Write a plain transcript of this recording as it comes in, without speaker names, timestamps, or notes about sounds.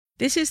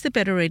This is the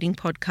Better Reading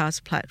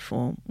podcast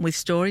platform with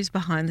stories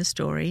behind the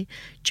story,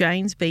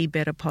 Jane's Be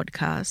Better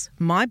podcast,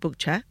 my book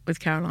chat with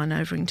Caroline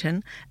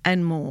Overington,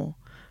 and more.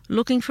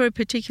 Looking for a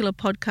particular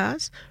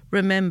podcast?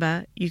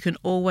 Remember, you can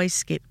always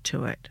skip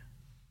to it.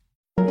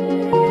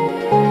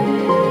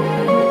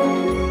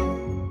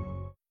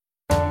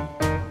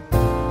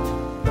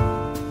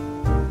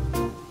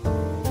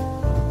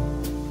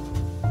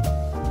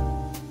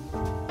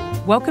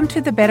 Welcome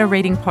to the Better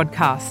Reading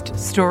podcast,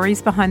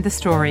 Stories Behind the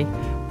Story,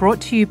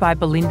 brought to you by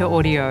Belinda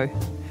Audio.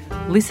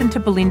 Listen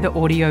to Belinda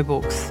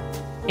audiobooks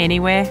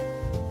anywhere,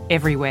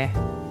 everywhere.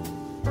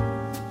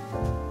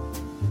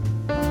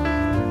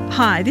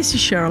 Hi, this is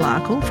Cheryl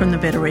Arkle from the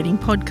Better Reading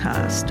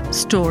podcast,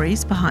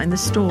 Stories Behind the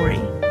Story.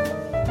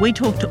 We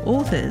talk to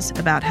authors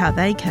about how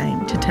they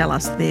came to tell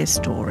us their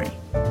story.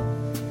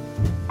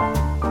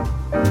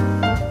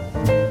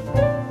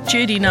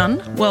 Judy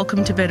Nunn,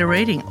 welcome to Better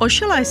Reading. Or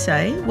shall I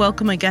say,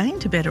 welcome again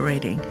to Better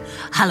Reading.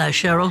 Hello,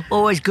 Cheryl.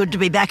 Always good to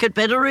be back at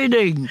Better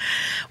Reading.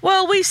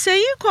 Well, we see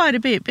you quite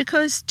a bit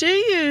because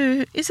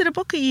is it a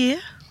book a year?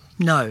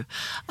 No.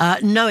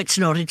 No, it's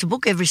not. It's a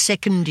book every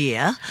second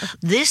year.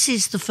 This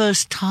is the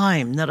first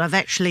time that I've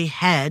actually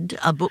had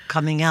a book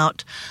coming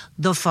out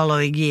the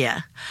following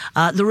year.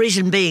 The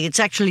reason being, it's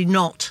actually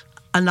not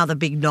another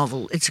big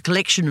novel. It's a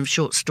collection of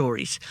short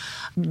stories,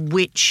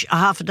 which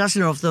half a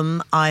dozen of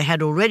them I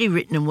had already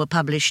written and were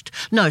published.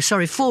 No,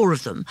 sorry, 4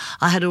 of them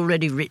I had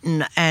already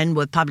written and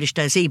were published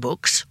as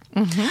ebooks.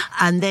 Mm-hmm.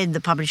 And then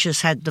the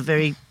publishers had the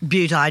very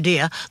beaut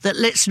idea that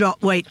let's not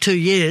wait 2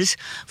 years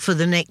for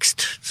the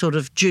next sort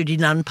of Judy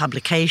Nunn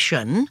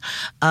publication.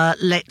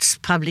 Let's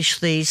publish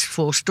these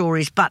 4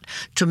 stories, but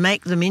to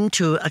make them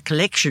into a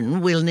collection,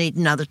 we'll need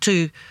another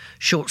 2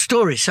 short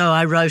stories. So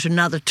I wrote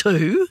another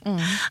 2,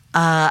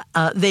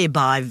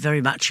 thereby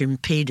very much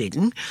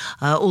impeding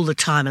all the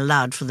time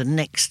allowed for the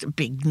next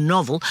big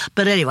novel.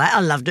 But anyway,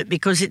 I loved it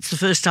because it's the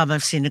first time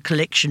I've seen a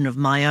collection of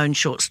my own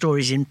short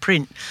stories in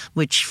print,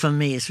 which for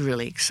me is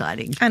really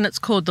exciting. And it's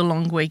called The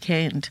Long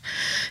Weekend.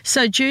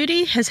 So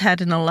Judy has had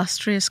an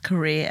illustrious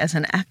career as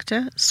an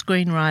actor,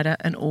 screenwriter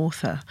and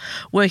author,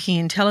 working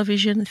in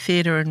television,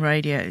 theatre and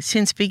radio.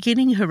 Since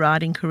beginning her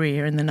writing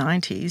career in the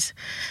 90s,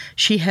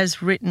 she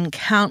has written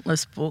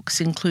countless books,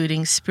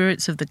 including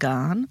Spirits of the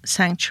Ghan,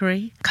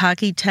 Sanctuary,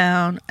 Khaki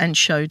Town and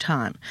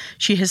Showtime.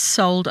 She has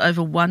sold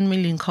over 1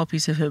 million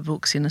copies of her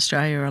books in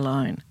Australia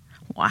alone.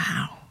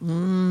 Wow.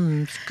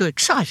 It's good.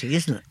 Exciting,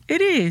 isn't it?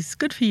 It is.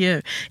 Good for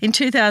you. In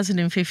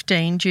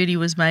 2015, Judy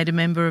was made a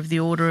member of the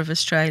Order of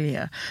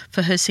Australia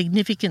for her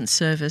significant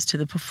service to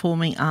the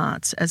performing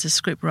arts as a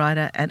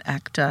scriptwriter and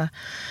actor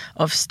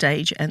of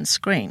stage and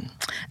screen,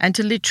 and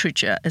to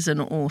literature as an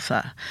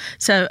author.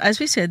 So, as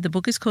we said, the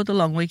book is called The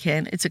Long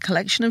Weekend. It's a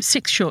collection of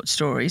 6 short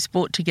stories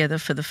brought together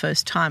for the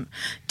first time.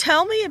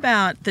 Tell me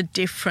about the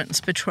difference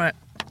between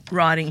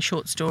writing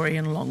short story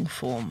and long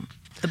form.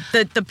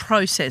 The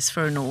process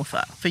for an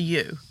author, for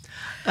you.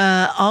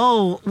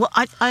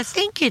 I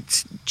think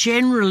it's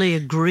generally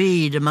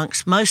agreed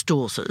amongst most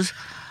authors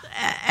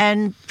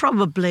and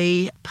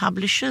probably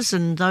publishers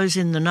and those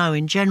in the know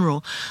in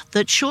general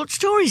that short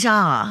stories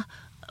are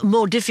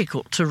more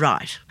difficult to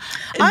write.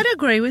 I'd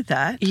agree with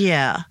that.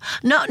 Yeah.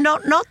 Not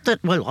that,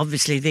 well,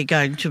 obviously they're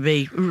going to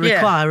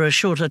require a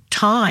shorter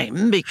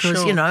time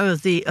because, Sure.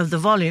 of the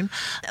volume,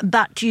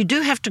 but you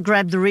do have to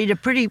grab the reader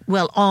pretty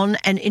well on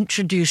and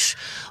introduce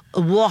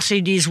what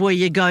it is, where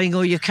you're going,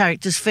 or your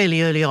characters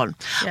fairly early on.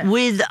 Yeah.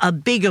 With a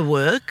bigger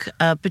work,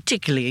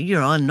 particularly,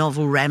 a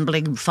novel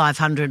rambling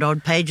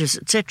 500-odd pages,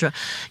 etc.,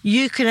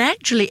 you can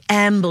actually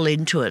amble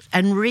into it.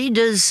 And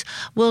readers,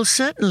 well,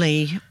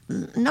 certainly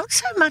not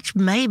so much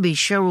maybe,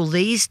 Cheryl,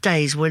 these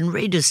days when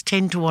readers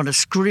tend to want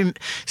to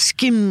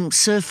skim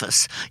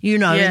surface,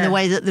 in the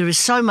way that there is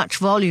so much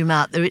volume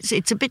out there.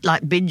 It's a bit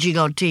like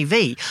binging on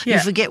TV. Yeah.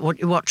 You forget what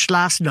you watched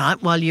last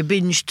night while you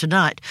binge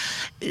tonight.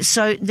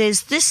 So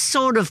there's this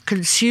sort of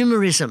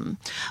consumerism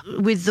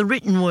with the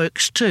written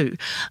works too.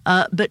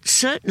 But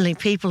certainly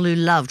people who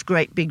loved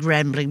great big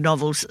rambling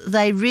novels,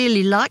 they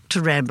really liked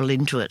to ramble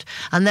into it.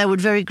 And they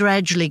would very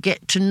gradually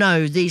get to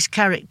know these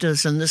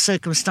characters and the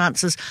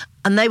circumstances,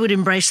 and they would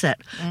embrace that.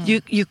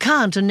 You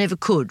can't and never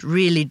could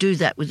really do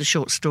that with a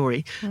short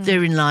story.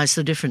 Therein lies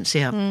the difference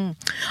here.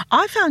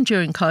 I found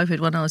during COVID,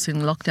 when I was in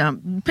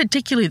lockdown,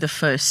 particularly the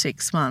first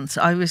 6 months,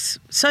 I was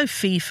so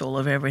fearful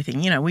of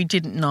everything. We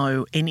didn't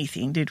know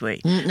anything, did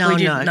we? No.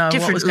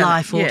 Different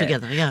life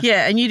altogether, yeah.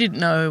 Yeah, and you didn't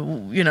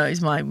know,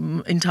 is my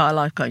entire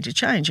life going to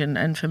change?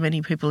 And for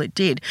many people it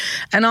did.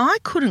 And I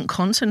couldn't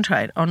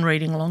concentrate on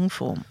reading long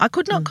form. I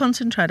could not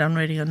concentrate on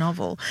reading a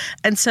novel.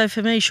 And so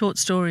for me, short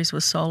stories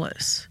were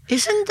solace.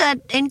 Isn't that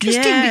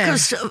interesting? Yeah.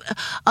 Because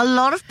a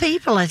lot of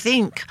people, I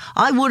think,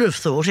 I would have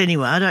thought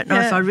anyway, I don't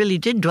know if I really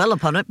did dwell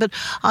upon it, but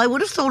I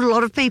would have thought a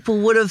lot of people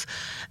would have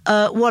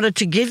wanted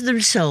to give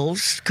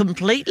themselves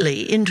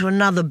completely into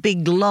another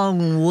big,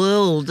 long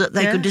world that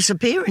they could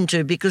disappear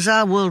into, because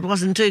our world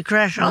wasn't too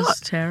crash hot. It was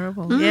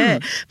terrible, yeah.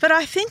 But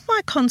I think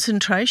my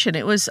concentration,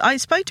 I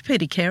spoke to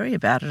Peter Carey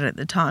about it at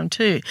the time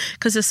too,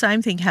 because the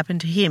same thing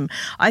happened to him.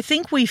 I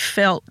think we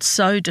felt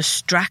so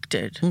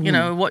distracted,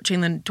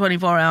 watching the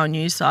 24-hour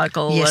news cycle.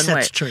 Yes,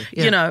 that's true.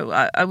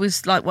 Yeah. I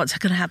was like, what's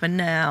going to happen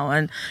now?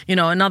 And,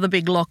 another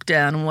big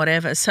lockdown and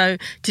whatever. So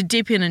to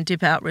dip in and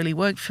dip out really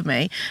worked for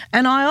me.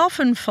 And I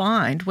often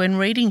find when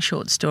reading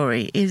short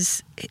story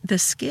is the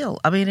skill.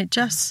 I mean,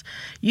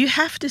 you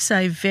have to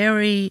say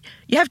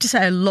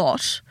a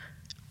lot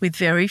with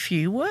very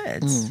few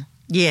words.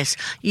 Yes,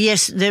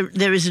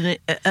 there is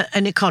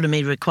an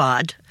economy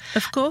required.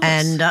 Of course.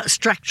 And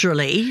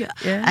structurally,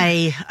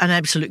 an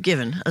absolute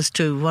given as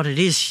to what it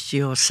is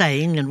you're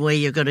saying and where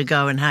you're going to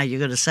go and how you're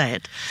going to say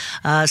it.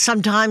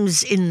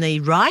 Sometimes in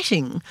the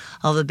writing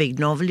of a big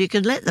novel, you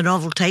can let the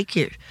novel take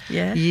you.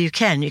 Yeah. You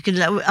can.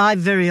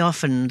 Very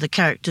often, the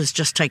characters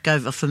just take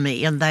over for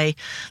me, and they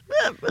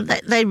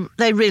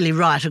really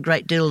write a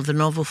great deal of the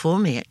novel for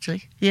me,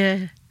 actually.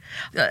 Yeah.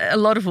 A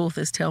lot of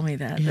authors tell me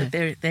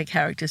that their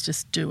characters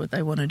just do what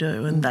they want to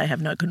do and they have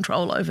no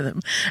control over them.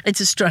 It's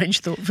a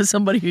strange thought for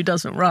somebody who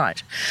doesn't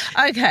write.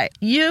 Okay,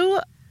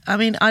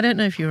 I don't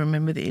know if you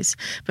remember this,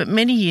 but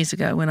many years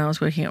ago when I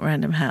was working at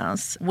Random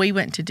House, we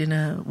went to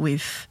dinner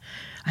with,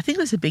 I think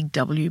it was a Big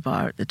W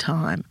bar at the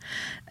time,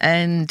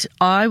 and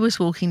I was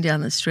walking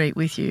down the street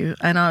with you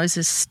and I was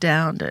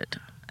astounded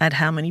at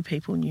how many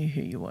people knew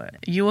who you were.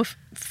 You were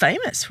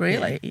famous,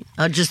 really. Yeah.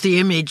 Oh, just the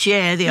image,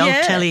 the old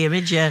telly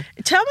image,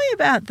 Tell me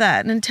about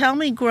that, and tell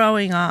me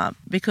growing up,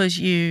 because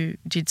you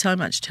did so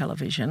much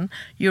television,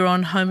 you were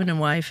on Home and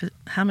Away for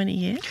how many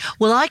years?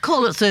 Well, I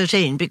call it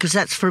 13 because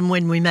that's from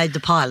when we made the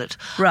pilot.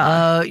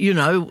 Right.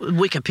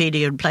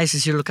 Wikipedia and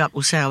places you look up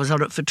will say I was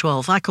on it for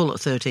 12. I call it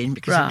 13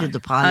 because I did the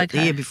pilot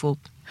the year before.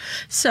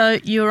 So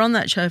you were on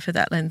that show for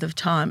that length of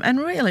time,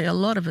 and really a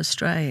lot of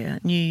Australia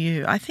knew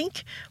you. I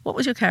think, what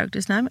was your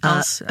character's name?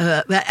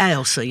 Elsa.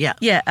 Elsa, yeah.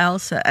 Yeah,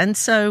 Elsa. And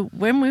so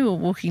when we were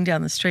walking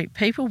down the street,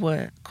 people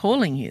were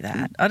calling you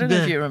that. I don't know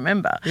if you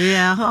remember.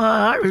 Yeah,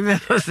 I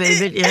remember a fair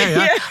bit,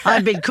 yeah.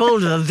 I'd been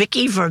called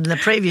Vicky from the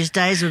previous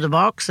days with the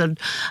box, and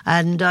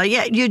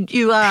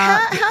you are...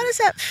 How does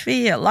that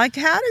feel? Like,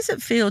 how does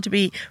it feel to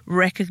be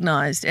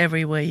recognised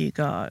everywhere you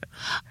go?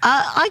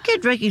 I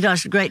get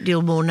recognised a great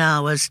deal more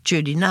now as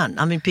Judy Nunn.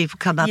 I mean, people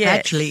come up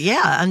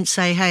and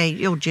say, hey,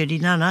 you're Judy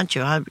Nunn, aren't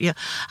you?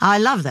 I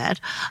love that.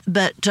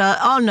 But,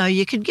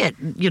 you can get,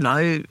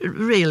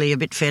 really a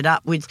bit fed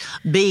up with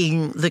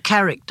being the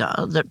character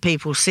that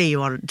people see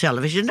you on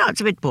television. No, it's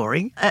a bit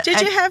boring.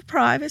 Did you have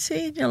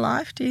privacy in your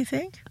life, do you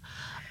think?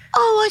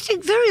 Oh, I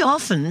think very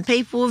often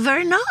people were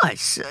very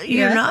nice,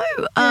 get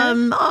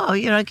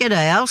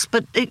a house.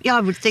 But I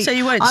would think... So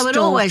you weren't I would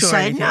always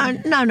say,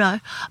 anything. no.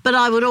 But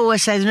I would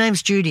always say, the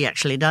name's Judy,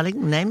 actually,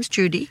 darling. The name's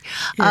Judy.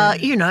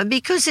 Yeah.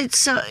 Because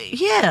it's,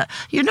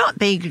 you're not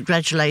being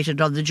congratulated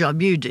on the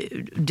job you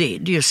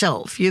did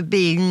yourself. You're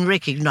being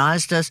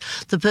recognised as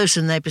the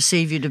person they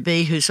perceive you to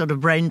be, who sort of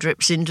brain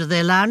drips into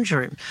their lounge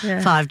room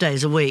 5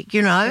 days a week,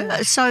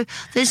 Yeah. So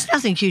there's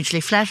nothing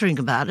hugely flattering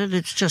about it.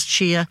 It's just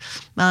sheer,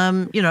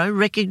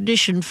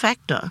 recognition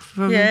factor.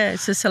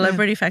 It's a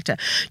celebrity factor.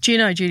 Do you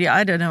know, Judy,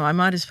 I don't know, I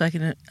might have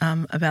spoken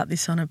about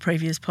this on a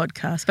previous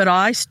podcast, but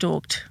I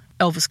stalked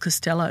Elvis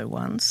Costello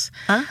once,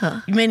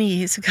 many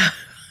years ago.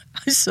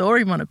 I saw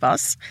him on a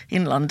bus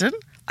in London.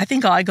 I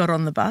think I got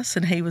on the bus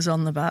and he was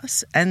on the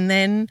bus, and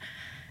then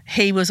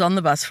he was on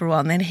the bus for a while,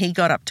 and then he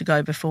got up to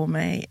go before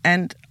me.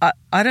 And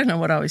I don't know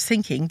what I was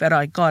thinking, but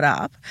I got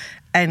up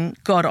and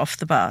got off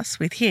the bus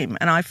with him,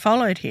 and I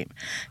followed him.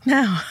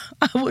 Now,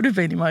 I would have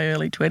been in my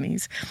early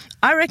 20s.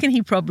 I reckon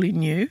he probably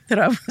knew that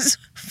I was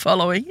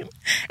following him.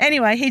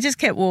 Anyway, he just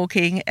kept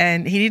walking,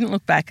 and he didn't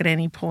look back at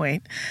any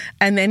point.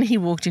 And then he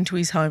walked into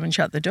his home and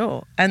shut the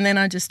door. And then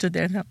I just stood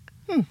there and thought,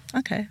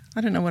 okay,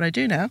 I don't know what I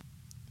do now.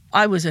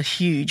 I was a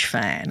huge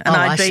fan, and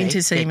I'd been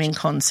to see him in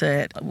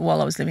concert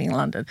while I was living in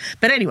London.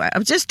 But anyway,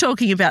 I'm just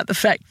talking about the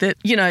fact that,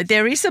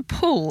 there is a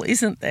pull,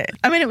 isn't there?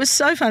 I mean, it was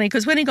so funny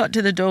because when he got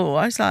to the door,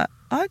 I was like,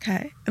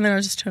 okay. And then I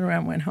just turned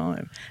around and went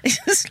home.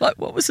 It's just like,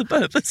 what was the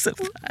purpose of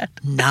that?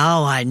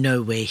 Now I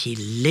know where he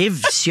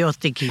lives. You're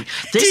thinking,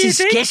 this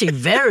is getting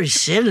very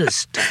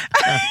sinister.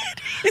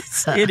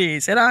 It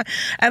is. And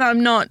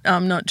I'm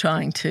not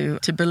trying to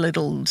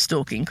belittle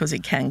stalking because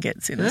it can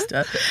get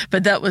sinister.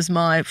 But that was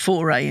my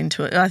foray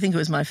into it. I think it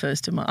was my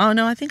first of my... Oh,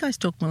 no, I think I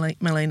stalked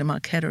Melina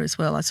Marchetta as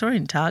well. I saw her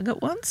in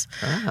Target once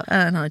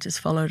and I just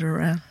followed her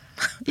around.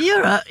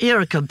 You're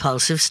a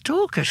compulsive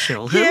stalker,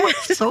 Shil. Who would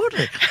have thought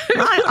it?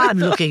 I'm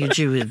looking at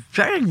you with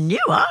very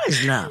new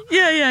eyes now.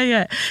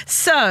 Yeah.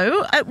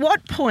 So at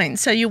what point,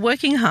 so you're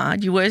working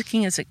hard, you're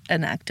working as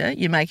an actor,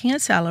 you're making a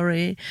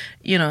salary,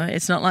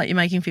 it's not like you're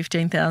making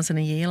 $15,000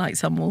 a year like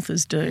some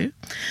authors do.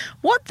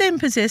 What then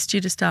possessed you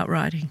to start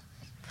writing?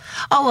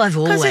 Oh, I've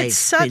always Because it's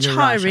such been a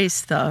high writer.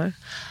 risk, though.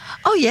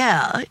 Oh,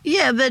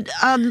 yeah, but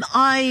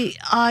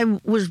I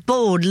was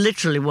bored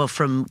literally, well,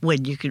 from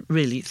when you could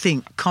really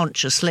think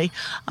consciously.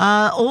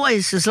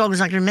 Always, as long as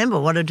I can remember,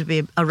 wanted to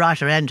be a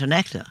writer and an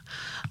actor.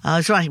 I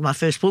was writing my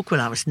first book when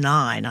I was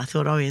 9. I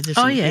thought, this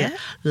would be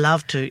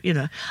love to,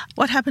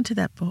 What happened to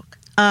that book?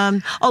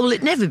 Well,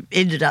 it never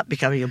ended up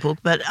becoming a book,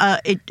 but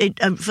it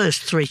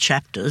first 3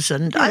 chapters,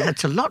 and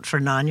that's a lot for a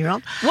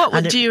 9-year-old.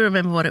 Do you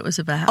remember what it was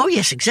about? Oh,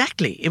 yes,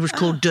 exactly. It was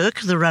called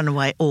Dirk the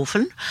Runaway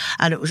Orphan,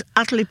 and it was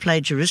utterly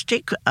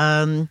plagiaristic,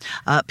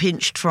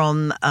 pinched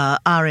from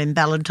R.M.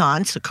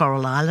 Ballantyne's The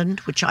Coral Island,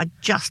 which I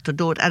just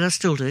adored, and I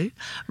still do.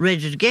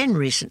 Read it again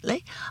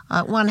recently.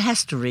 One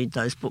has to read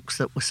those books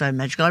that were so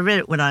magical. I read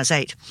it when I was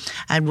 8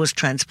 and was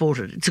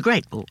transported. It's a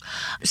great book.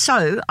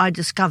 So I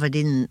discovered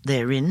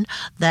therein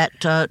that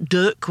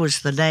Dirk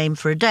was the name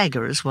for a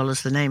dagger as well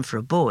as the name for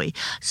a boy.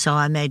 So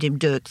I made him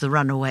Dirk the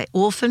Runaway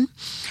Orphan.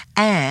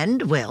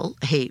 And, well,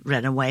 he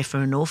ran away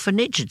from an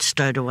orphanage, had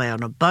stowed away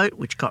on a boat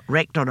which got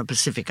wrecked on a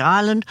Pacific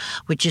island,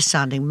 which is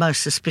sounding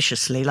most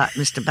suspiciously like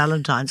Mr.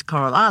 Ballantyne's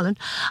Coral Island,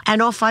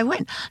 and off I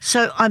went.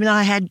 So,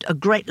 I had a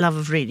great love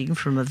of reading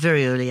from a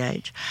very early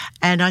age.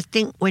 And I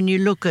think when you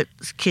look at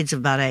kids of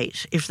about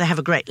 8, if they have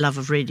a great love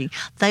of reading,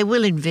 they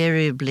will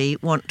invariably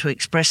want to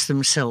express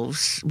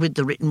themselves with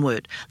the written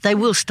word. They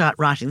will start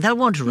writing. They'll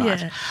want to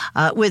write.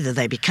 Whether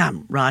they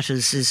become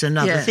writers is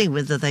another thing,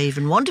 whether they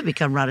even want to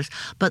become writers,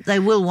 but they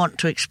will want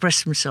to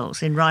express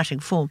themselves in writing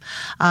form,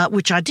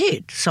 which I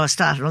did. So I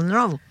started on the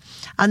novel.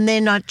 And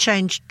then I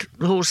changed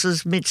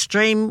horses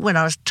midstream when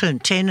I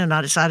turned 10, and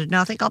I decided,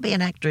 no, I think I'll be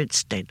an actor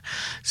instead.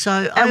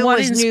 So and what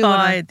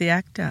inspired the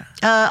actor?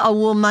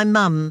 Well, my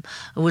mum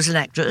was an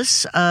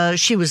actress.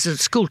 She was a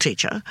school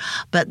teacher,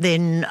 but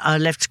then I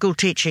left school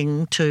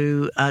teaching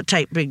to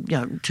bring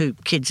 2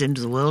 kids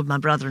into the world, my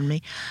brother and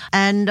me,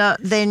 and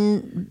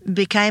then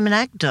became an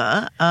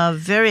actor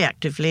very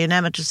actively in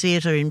amateur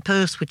theatre in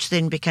Perth, which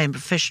then became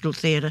professional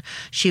theatre.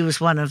 She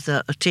was one of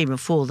a team of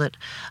 4 that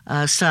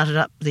started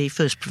up the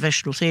first professional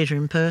theatre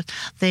in Perth.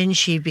 Then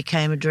she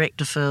became a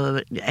director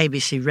for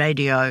ABC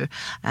Radio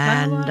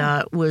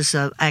and was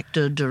an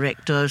actor,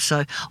 director,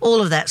 so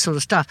all of that sort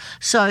of stuff.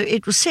 So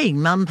it was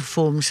seeing Mum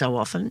perform so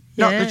often.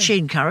 Not that she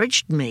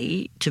encouraged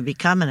me to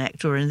become an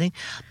actor or anything,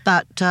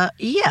 but so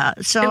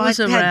I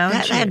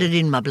had it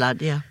in my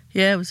blood, yeah.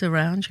 Yeah, it was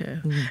around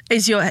you.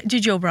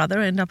 Did your brother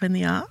end up in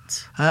the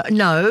arts?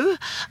 No,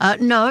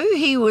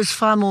 he was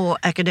far more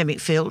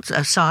academic fields,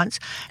 science.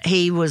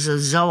 He was a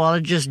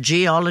zoologist,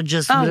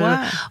 geologist,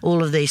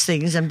 all of these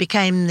things, and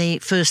became the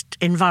first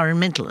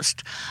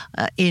environmentalist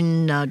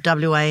in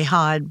WA,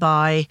 hired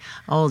by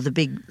the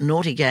big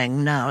naughty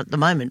gang now at the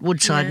moment,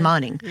 Woodside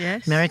Mining,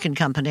 American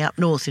company up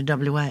north in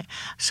WA.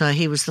 So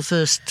he was the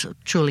first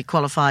truly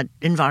qualified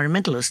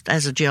environmentalist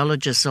as a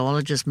geologist,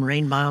 zoologist,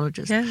 marine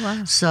biologist. Yeah,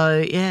 wow.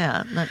 So,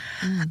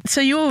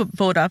 So you were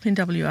brought up in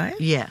WA?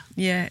 Yeah.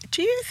 Yeah.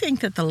 Do you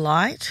think that the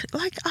light,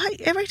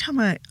 every time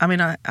I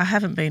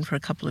haven't been for a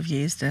couple of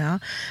years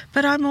now,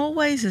 but I'm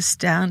always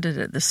astounded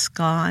at the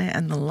sky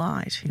and the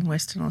light in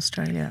Western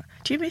Australia.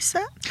 Do you miss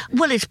that?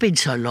 Well, it's been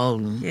so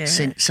long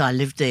since I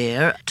lived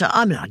there.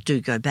 I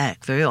do go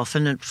back very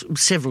often, and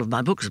several of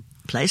my books are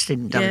placed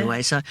in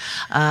WA. So,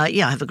 I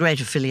have a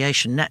great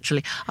affiliation,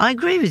 naturally. I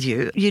agree with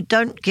you. You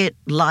don't get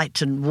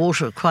light and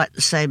water quite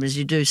the same as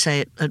you do,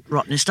 say, at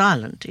Rottnest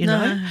Island, you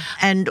know.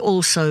 And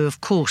also, of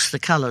course, the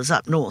colours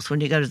up north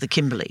when you go to the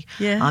Kimberley.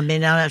 Yeah.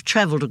 I've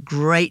travelled a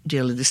great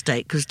deal in the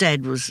state because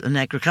Dad was an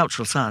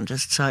agricultural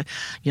scientist. So,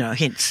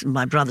 hence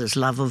my brother's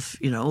love of,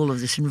 all of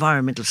this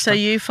environmental stuff. So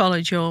you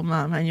followed your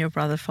mum and your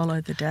brother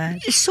followed the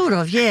dad? Sort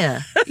of,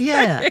 yeah.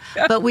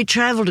 But we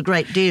travelled a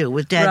great deal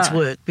with Dad's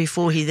work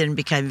before he then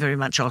became very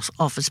much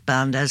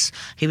office-bound, as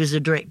he was the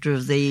director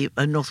of the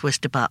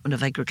Northwest Department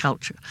of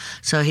Agriculture.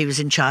 So he was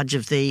in charge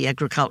of the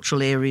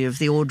agricultural area of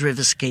the Ord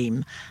River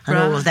scheme and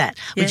all of that,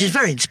 which is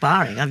very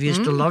inspiring. I've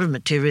used a lot of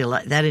material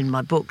like that in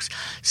my books.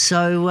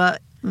 So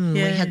we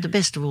had the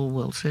best of all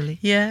worlds, really.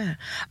 Yeah.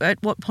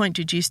 At what point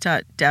did you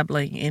start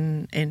dabbling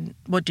in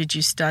what did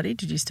you study?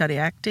 Did you study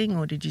acting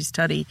or did you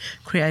study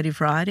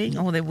creative writing?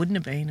 Oh, there wouldn't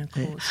have been, of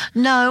course.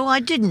 No, I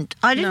didn't.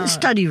 I didn't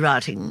study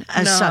writing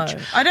as such.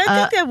 I don't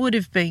think there would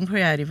have been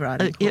creative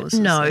writing courses.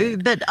 No,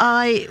 but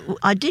I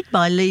did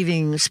by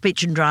leaving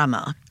speech and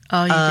drama.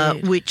 Oh,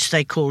 you did. Which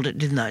they called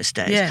it in those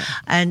days. Yeah.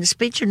 And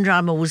speech and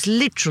drama was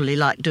literally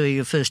like doing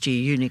a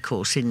first-year uni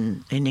course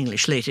in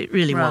English Lit. It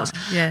really was.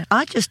 Yeah.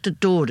 I just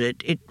adored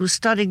it. It was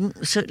studying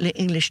certainly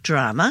English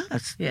drama,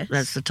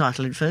 that's the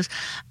title at first,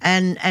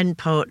 and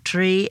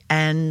poetry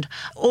and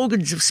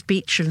organs of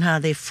speech and how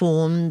they're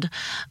formed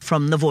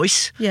from the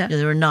voice. Yeah.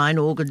 There are 9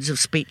 organs of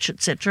speech,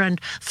 etc.,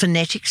 and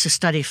phonetics, a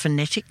study of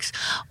phonetics.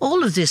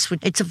 All of this,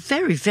 it's a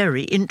very,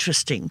 very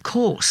interesting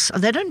course.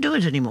 They don't do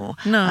it anymore.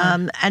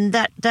 No. And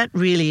that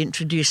really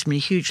introduced me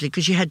hugely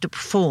because you had to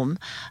perform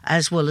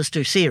as well as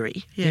do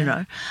theory,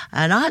 and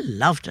I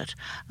loved it.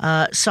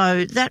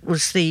 So that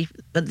was the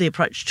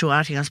approach to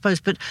acting, I suppose.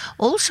 But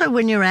also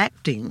when you're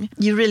acting,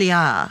 you really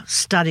are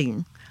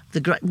studying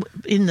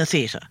in the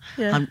theatre.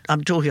 Yeah.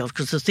 I'm talking of,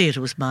 because the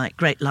theatre was my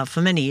great love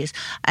for many years.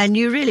 And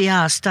you really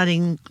are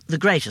studying the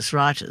greatest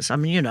writers. I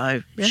mean, you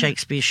know,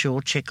 Shakespeare,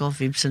 Shaw,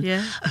 Chekhov, Ibsen,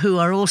 who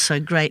are also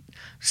great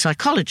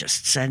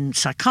psychologists and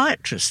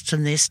psychiatrists,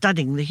 and they're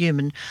studying the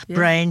human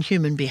brain,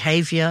 human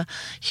behaviour,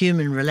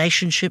 human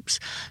relationships.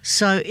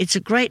 So it's a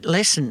great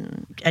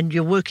lesson, and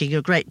you're working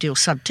a great deal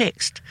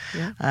subtext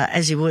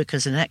as you work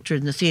as an actor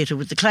in the theatre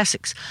with the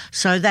classics.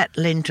 So that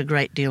lent a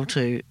great deal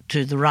to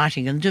the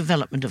writing and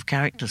development of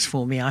characters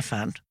for me, I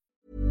found.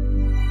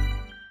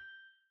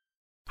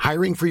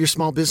 Hiring for your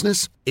small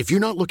business? If you're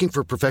not looking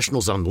for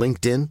professionals on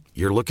LinkedIn,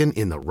 you're looking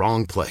in the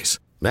wrong place.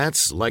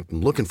 That's like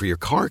looking for your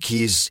car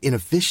keys in a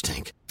fish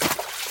tank.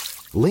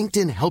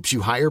 LinkedIn helps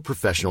you hire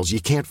professionals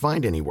you can't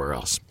find anywhere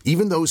else,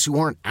 even those who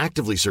aren't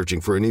actively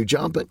searching for a new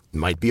job but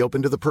might be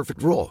open to the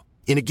perfect role.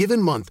 In a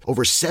given month,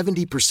 over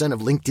 70%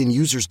 of LinkedIn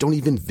users don't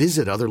even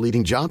visit other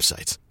leading job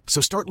sites. So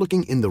start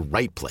looking in the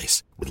right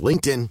place. With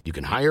LinkedIn, you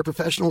can hire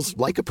professionals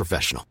like a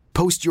professional.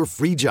 Post your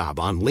free job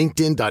on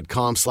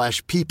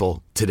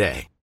linkedin.com/people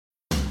today.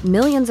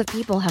 Millions of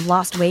people have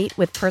lost weight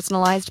with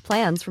personalized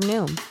plans from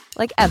Noom.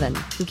 Like Evan,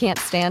 who can't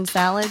stand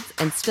salads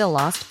and still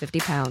lost 50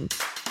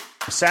 pounds.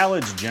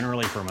 Salads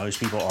generally for most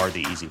people are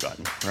the easy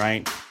button,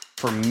 right?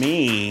 For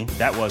me,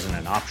 that wasn't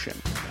an option.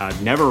 I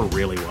never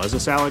really was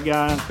a salad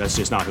guy. That's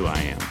just not who I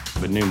am.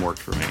 But Noom worked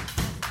for me.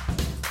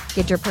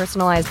 Get your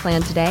personalized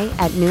plan today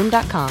at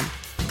Noom.com.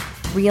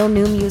 Real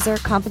Noom user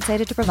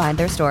compensated to provide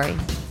their story.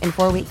 In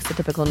 4 weeks, the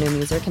typical Noom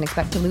user can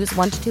expect to lose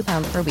 1 to 2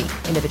 pounds per week.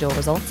 Individual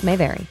results may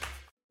vary.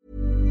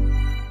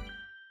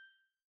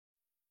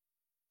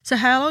 So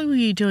how long were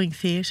you doing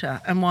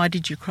theatre, and why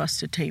did you cross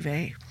to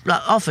TV?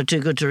 Offer too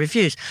good to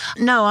refuse.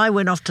 No, I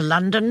went off to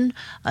London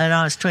and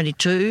I was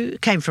 22,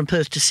 came from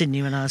Perth to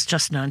Sydney when I was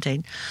just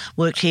 19,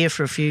 worked here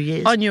for a few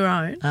years. On your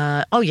own?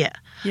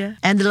 Yeah.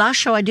 And the last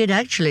show I did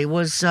actually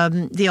was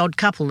The Odd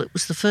Couple. It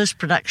was the first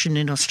production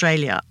in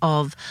Australia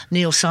of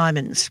Neil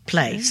Simon's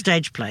play,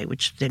 stage play,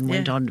 which then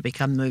went on to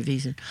become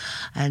movies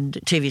and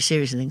TV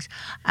series and things.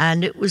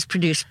 And it was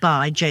produced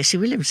by J.C.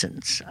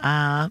 Williamson's,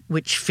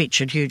 which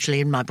featured hugely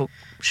in my book,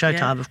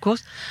 Showtime, of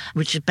course,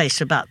 which is based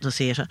about the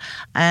theatre.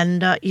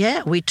 And,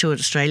 we toured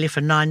Australia for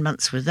 9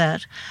 months with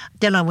that.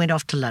 Then I went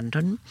off to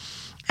London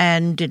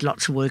and did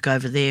lots of work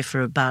over there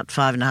for about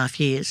 5.5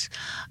 years.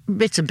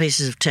 Bits and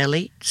pieces of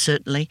telly,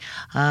 certainly,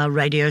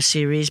 radio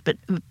series, but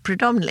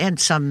predominantly, and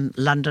some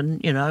London,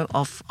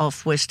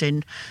 off West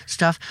End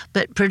stuff,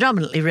 but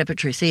predominantly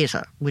repertory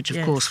theatre, which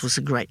of course was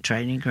a great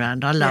training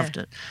ground. I loved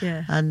it.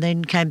 Yeah. And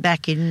then came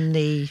back in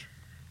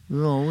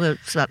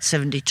it's about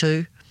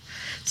 72.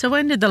 So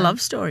when did the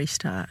love story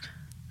start?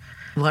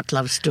 What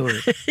love story?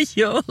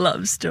 Your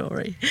love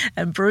story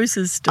and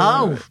Bruce's story.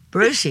 Oh,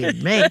 Brucey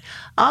and me.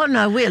 Oh,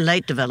 no, we're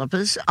late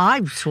developers.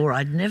 I swore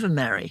I'd never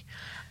marry.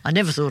 I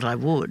never thought I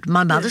would.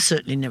 My mother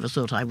certainly never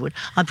thought I would.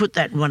 I put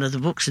that in one of the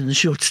books in the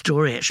short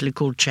story, actually,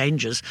 called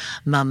Changes.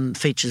 Mum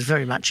features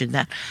very much in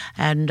that.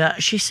 And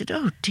she said,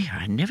 oh, dear,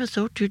 I never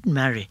thought you'd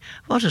marry.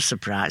 What a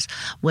surprise.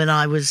 When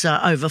I was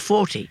over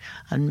 40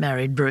 and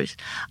married Bruce.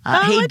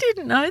 I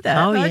didn't know that.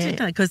 Oh, I yeah. didn't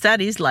know, because that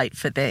is late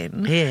for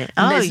them. Yeah.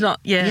 And there's not,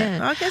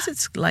 I guess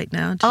it's late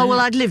now, too. Oh, well,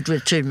 I'd lived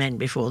with 2 men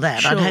before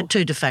that. Sure. I'd had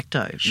 2 de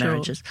facto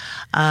marriages.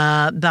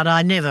 But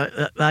I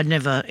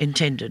never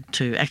intended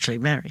to actually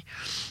marry.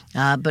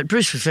 But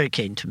Bruce was very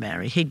keen to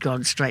marry. He'd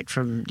gone straight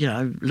from,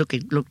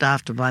 looked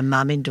after my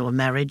mum into a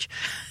marriage,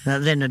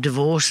 then a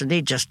divorce, and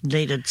he just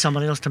needed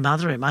someone else to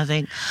mother him, I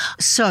think.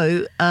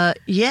 So,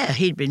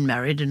 he'd been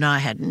married and I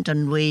hadn't,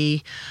 and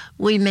we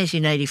met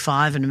in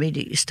 85 and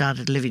immediately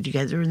started living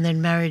together and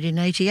then married in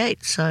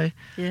 88. So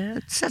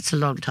that's a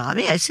long time.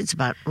 Yes, it's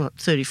about,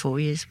 34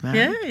 years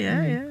married.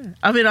 Yeah.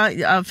 I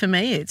mean, for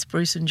me, it's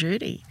Bruce and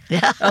Judy.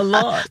 Yeah. A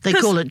lot. They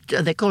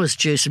call us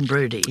Juice and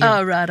Broody. Yeah.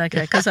 Oh, right,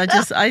 okay, because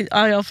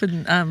I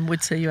often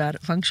would see you out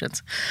at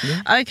functions.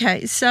 Yeah.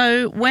 Okay,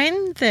 so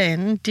when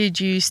then did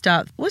you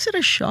start? Was it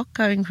a shock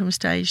going from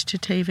stage to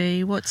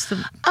TV? What's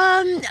the?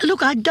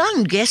 Look, I'd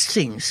done guest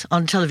things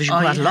on television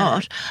quite a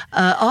lot.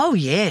 Oh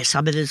yes,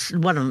 I mean, it's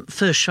one of the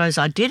first shows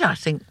I did. I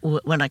think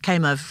when I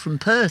came over from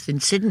Perth in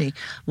Sydney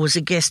was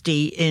a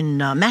guestie in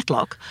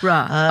Matlock.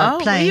 Right.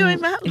 Playing, were you in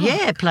Matlock?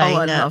 Yeah, playing.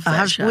 I love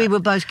that show. We were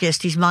both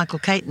guesties, Michael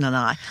Caton and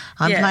I.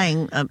 I'm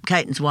playing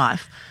Caton's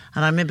wife.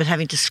 And I remembered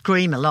having to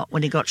scream a lot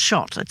when he got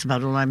shot. That's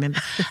about all I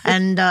remember.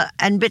 And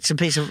bits and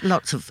pieces of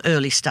lots of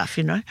early stuff,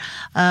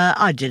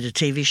 I did a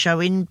TV show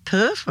in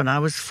Perth when I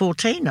was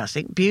 14, I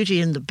think, Beauty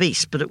and the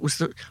Beast, but it was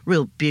the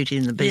real Beauty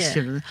and the Beast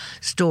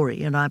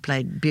story, and I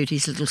played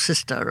Beauty's little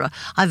sister.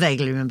 I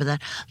vaguely remember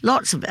that.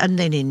 And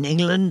then in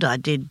England I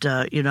did,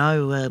 a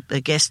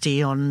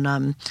guestie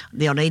on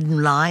the On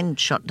Eden line,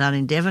 shot down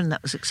in Devon.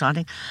 That was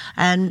exciting.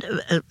 And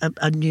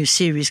a new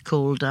series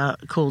called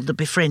The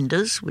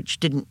Befrienders, which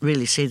didn't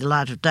really see the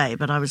light of day,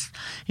 but I was,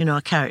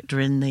 a character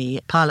in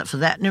the pilot for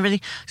that and everything.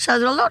 So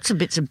there are lots of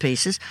bits and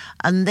pieces.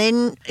 And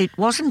then it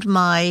wasn't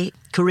my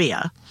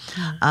career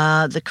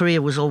The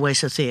career was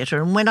always a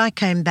theatre. And when I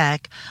came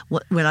back,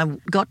 when I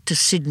got to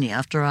Sydney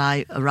after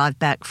I arrived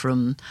back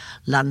from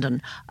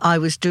London, I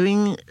was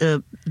doing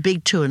a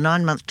big tour,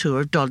 9-month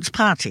tour of Dodd's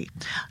Party,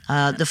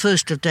 the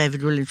first of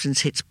David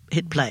Williamson's hit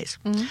plays.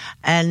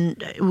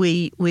 And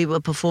we were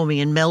performing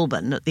in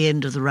Melbourne at the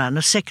end of the run,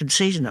 a second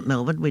season at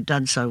Melbourne. We'd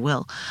done so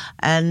well.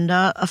 And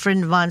a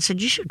friend of mine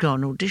said, you should go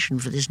and audition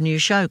for this new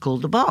show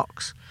called The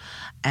Box.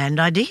 And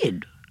I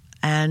did.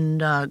 And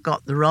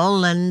got the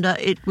role, and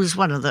it was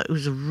it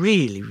was a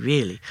really,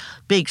 really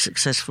big,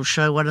 successful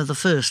show, one of the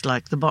first,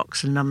 like The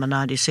Box and Number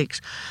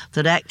 96,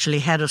 that actually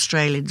had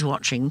Australians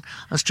watching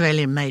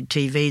Australian-made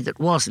TV that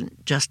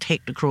wasn't just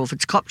Hector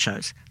Crawford's cop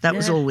shows. That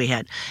was all we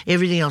had.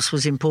 Everything else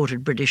was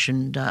imported British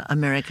and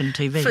American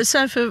TV.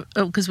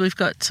 Because we've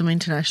got some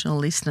international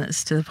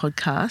listeners to the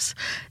podcast,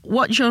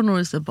 what genre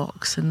is The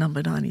Box and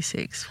Number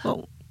 96?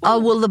 Oh,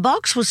 well, The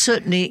Box was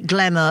certainly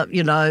glamour,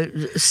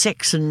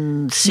 sex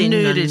and sin.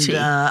 Nudity.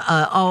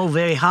 And,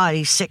 very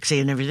high,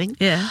 sexy and everything.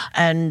 Yeah.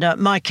 And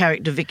my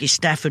character, Vicky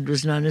Stafford,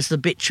 was known as the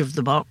bitch of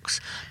The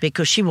Box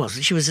because she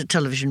was a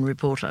television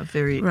reporter,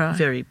 very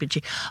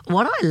bitchy.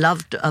 What I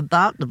loved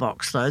about The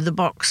Box, though, The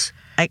Box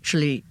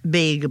actually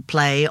being a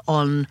play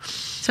on...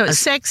 So it's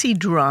sexy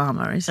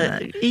drama,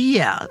 isn't it?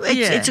 Yeah.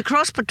 It's a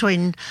cross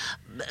between...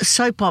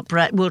 soap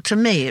opera, well, to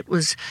me, it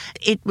was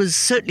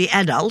certainly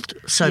adult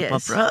soap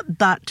opera,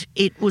 but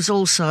it was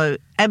also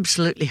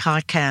absolutely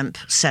high camp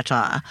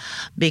satire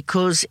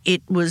because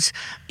it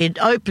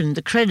opened,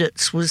 the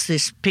credits was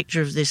this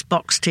picture of this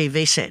box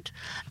TV set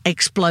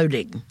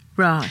exploding.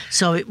 Right.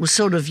 So it was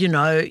sort of, you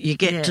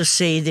get to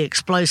see the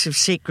explosive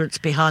secrets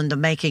behind the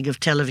making of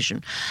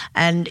television.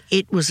 And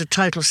it was a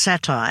total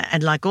satire.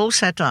 And like all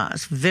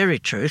satires, very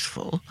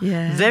truthful,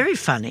 very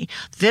funny,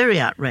 very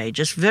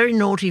outrageous, very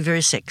naughty,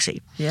 very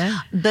sexy.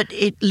 Yeah. But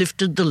it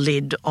lifted the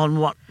lid on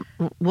what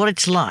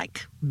it's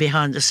like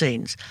behind the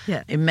scenes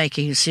in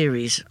making a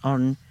series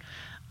on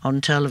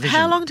television.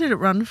 How long did it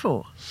run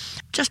for?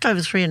 Just over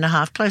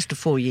 3.5, close to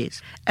 4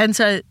 years. And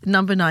so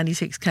Number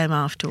 96 came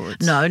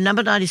afterwards? No,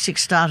 Number 96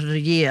 started a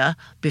year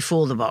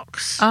before The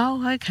Box.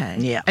 Oh, okay.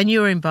 Yeah. And you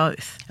were in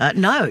both?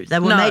 No, they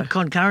were made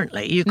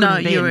concurrently. You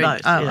couldn't be in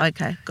both. Oh,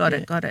 okay. Got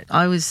it.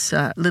 I was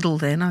little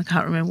then. I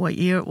can't remember what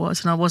year it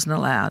was, and I wasn't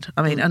allowed.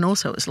 I mean, and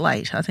also it was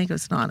late. I think it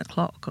was 9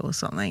 o'clock or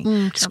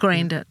something.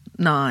 Screened at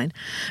 9.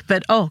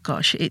 But, oh,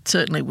 gosh, it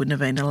certainly wouldn't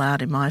have been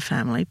allowed in my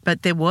family.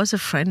 But there was a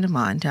friend of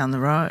mine down the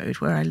road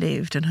where I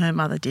lived, and her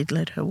mother did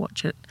let her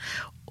watch it.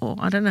 Or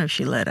I don't know if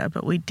she let her,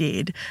 but we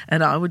did.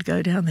 And I would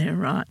go down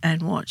there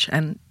and watch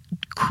and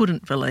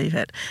couldn't believe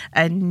it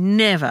and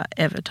never,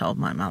 ever told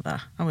my mother.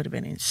 I would have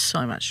been in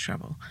so much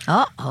trouble.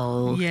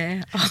 Uh-oh.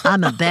 Yeah.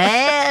 I'm a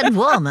bad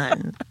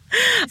woman.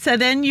 So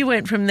then you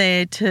went from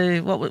there to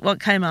what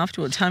came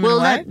afterwards, Home and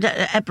Away?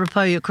 Well,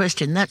 apropos your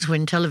question, that's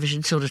when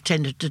television sort of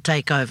tended to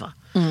take over.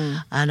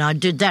 And I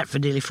did that for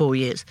nearly 4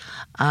 years.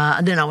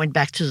 And then I went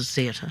back to the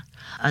theatre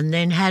and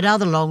then had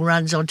other long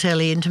runs on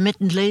telly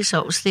intermittently, so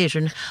it was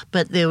theatre.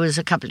 But there was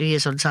a couple of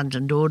years on Sons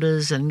and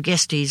Daughters and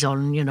guesties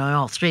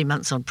on, 3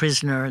 months on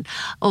Prisoner and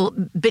all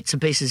bits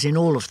and pieces in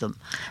all of them.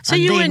 So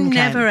you were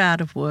never out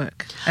of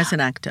work as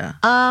an actor?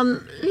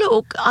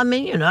 Look, I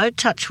mean,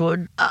 touch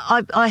wood,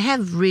 I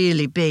have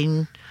really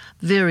been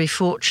very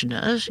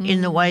fortunate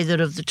in the way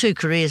that of the two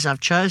careers I've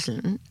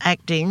chosen,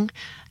 acting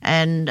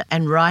and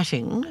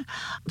writing,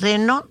 they're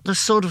not the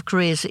sort of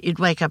careers that you'd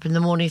wake up in the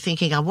morning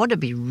thinking, I want to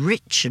be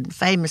rich and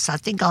famous, I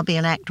think I'll be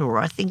an actor or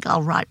I think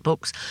I'll write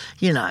books.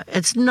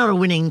 It's not a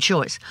winning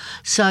choice.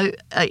 So,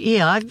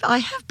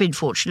 I have been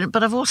fortunate,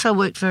 but I've also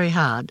worked very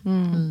hard.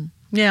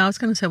 Yeah, I was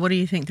going to say, what do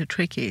you think the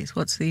trick is?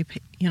 What's the,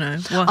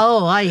 what?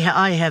 Oh,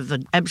 I have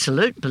an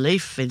absolute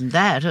belief in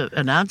that,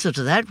 an answer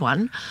to that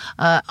one.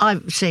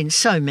 I've seen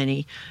so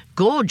many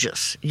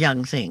gorgeous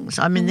young things.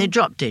 I mean, they're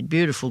drop-dead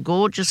beautiful,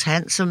 gorgeous,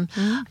 handsome,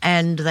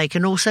 and they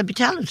can also be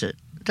talented.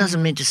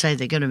 Doesn't mean to say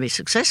they're going to be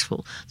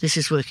successful. This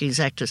is working as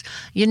actors.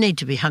 You need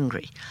to be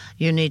hungry.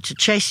 You need to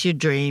chase your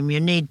dream.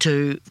 You need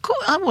to...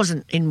 I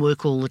wasn't in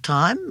work all the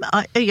time.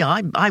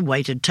 I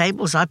waited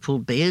tables. I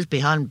pulled beers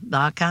behind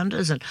bar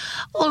counters and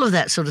all of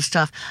that sort of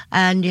stuff.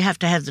 And you have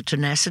to have the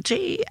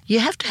tenacity. You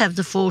have to have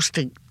the force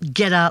to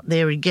get out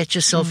there and get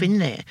yourself in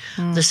there.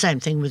 The same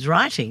thing with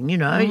writing.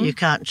 You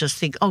can't just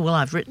think, oh well,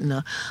 I've written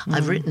a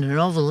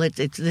novel.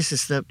 This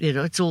is the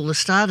it's all the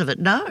start of it.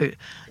 No.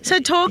 So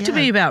talk to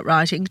me about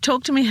writing.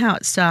 Talk to me how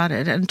it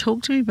started, and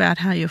talk to me about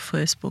how your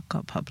first book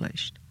got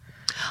published.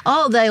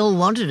 Oh, they all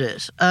wanted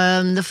it.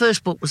 The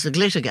first book was The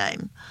Glitter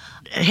Game,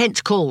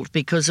 hence called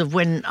because of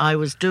when I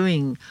was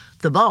doing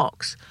The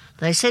Box.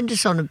 They sent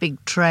us on a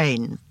big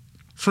train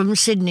from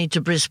Sydney to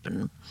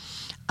Brisbane.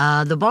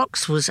 The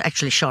Box was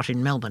actually shot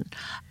in Melbourne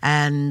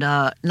and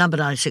Number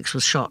 96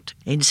 was shot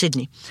in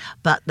Sydney.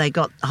 But they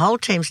got the whole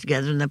teams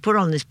together and they put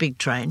on this big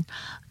train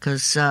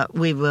because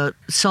we were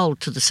sold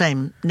to the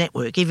same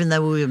network, even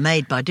though we were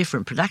made by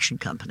different production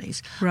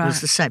companies. Right. It was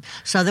the same.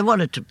 So they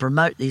wanted to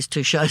promote these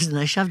two shows, and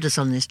they shoved us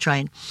on this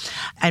train,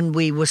 and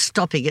we were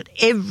stopping at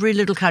every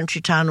little country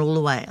town all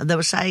the way. And they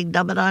were saying,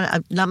 number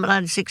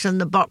 96 in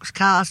the box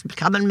cast,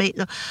 come and meet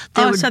them.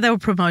 So they were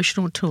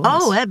promotional tours.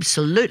 Oh,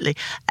 absolutely.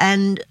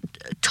 And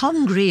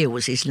Tom Greer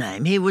was his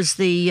name. He was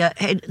the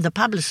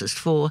publicist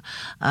for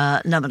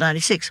number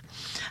 96.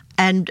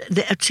 And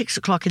at 6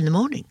 o'clock in the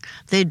morning,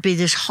 there'd be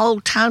this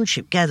whole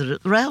township gathered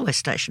at the railway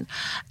station.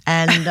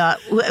 And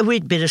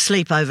we'd been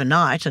asleep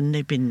overnight, and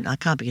I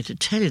can't begin to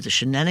tell you the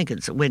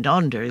shenanigans that went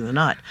on during the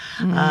night.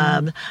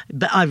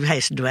 But I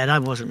hasten to add, I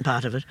wasn't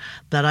part of it.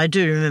 But I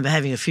do remember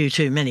having a few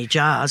too many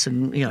jars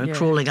and,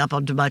 crawling up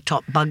onto my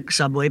top bunk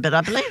somewhere. But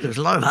I believe there was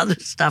a lot of other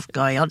stuff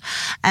going on.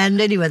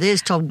 And anyway,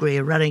 there's Tom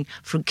Greer running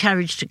from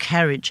carriage to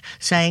carriage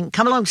saying,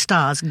 come along,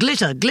 stars,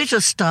 glitter,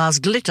 glitter, stars,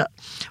 glitter,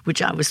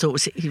 which I always thought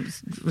was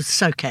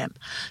so camp.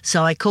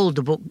 So I called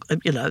the book,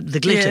 The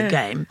Glitter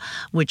Game,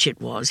 which it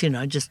was,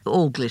 just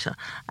all glitter.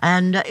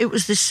 And it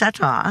was this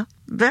satire,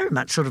 very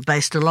much sort of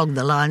based along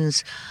the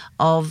lines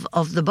of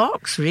the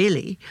box,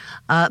 really.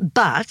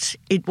 But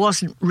it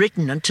wasn't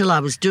written until I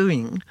was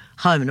doing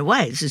Home and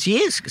Away. This is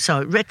years ago.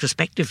 So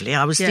retrospectively,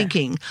 I was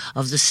thinking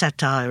of the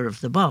satire of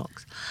the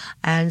box.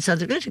 And so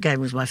The Glitter Game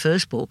was my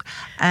first book.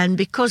 And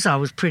because I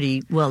was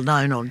pretty well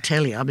known on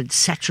telly, I'd been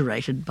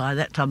saturated by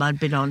that time.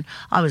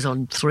 I was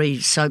on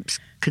 3 soaps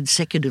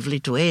consecutively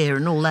to air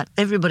and all that.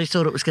 Everybody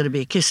thought it was going to be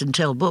a kiss and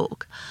tell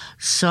book.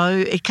 So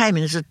it came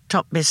in as a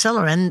top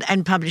bestseller,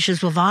 and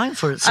publishers were vying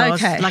for it. So I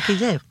was lucky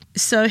there.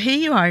 So here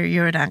you are,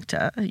 you're an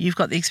actor. You've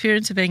got the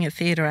experience of being a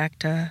theatre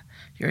actor.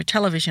 You're a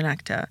television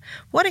actor.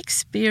 What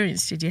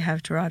experience did you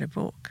have to write a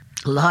book?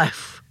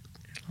 Life.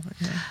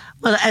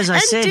 Well, as I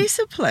said... And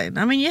discipline.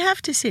 I mean, you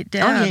have to sit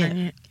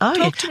down.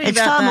 Talk to me it's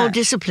about far more that.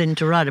 discipline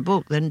to write a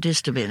book than it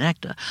is to be an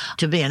actor.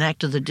 To be an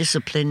actor, the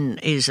discipline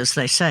is, as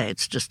they say,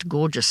 it's just a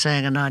gorgeous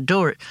saying, and I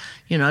adore it.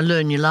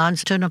 Learn your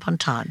lines, turn up on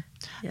time.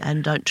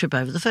 And don't trip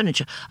over the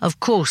furniture. Of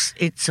course,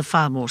 it's a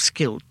far more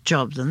skilled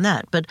job than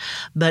that, but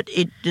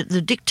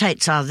the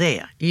dictates are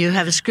there. You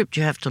have a script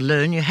you have to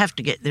learn, you have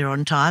to get there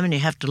on time, and you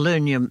have to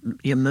learn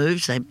your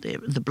moves,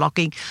 the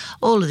blocking,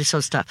 all of this sort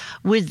of stuff.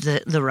 With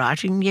the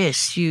writing,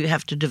 yes, you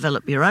have to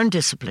develop your own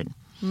discipline.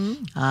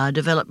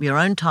 Develop your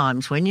own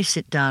times when you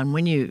sit down,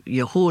 when you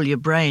haul your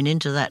brain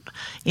into that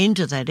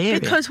area.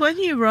 Because when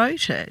you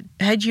wrote it,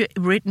 had you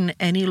written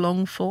any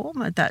long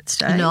form at that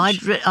stage? No,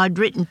 I'd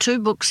written 2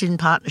 books in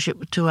partnership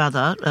with 2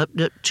 other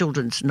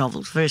children's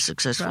novels, very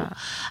successful. Right.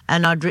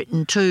 And I'd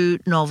written 2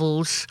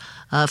 novels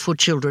for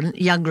children,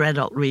 younger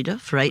adult reader,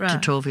 for 8 to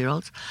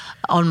 12-year-olds,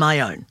 on my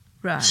own.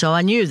 Right. So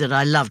I knew that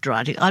I loved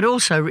writing. I'd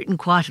also written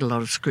quite a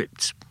lot of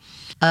scripts.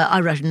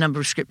 I wrote a number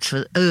of scripts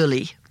for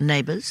early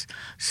Neighbours.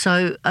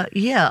 So,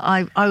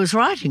 I was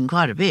writing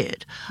quite a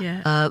bit.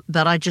 Yeah.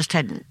 But I just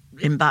hadn't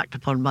embarked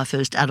upon my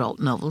first adult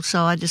novel.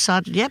 So I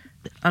decided,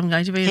 I'm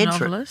going to be a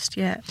novelist,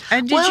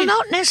 And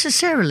not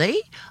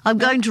necessarily. I'm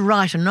going to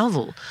write a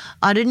novel.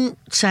 I didn't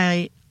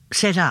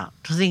set out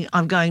to think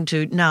I'm going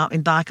to now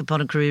embark upon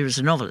a career as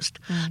a novelist.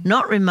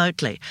 Not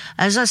remotely.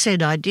 As I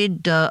said, I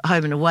did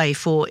Home and Away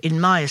for,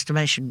 in my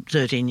estimation,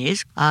 13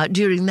 years.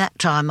 During that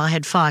time, I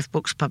had 5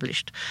 books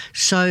published.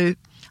 So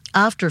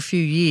after a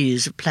few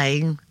years of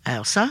playing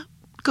Elsa,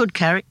 good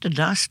character,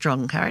 nice,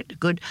 strong character,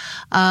 good,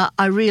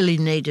 I really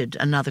needed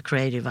another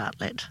creative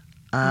outlet.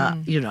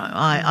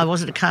 I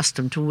wasn't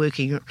accustomed to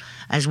working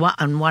as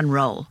on one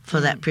role for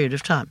that period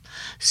of time.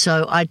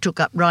 So I took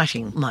up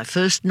writing my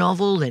first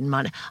novel, then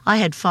I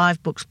had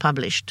 5 books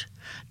published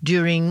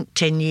during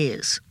 10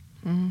 years.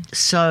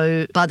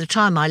 So by the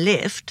time I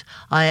left,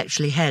 I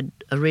actually had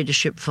a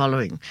readership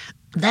following.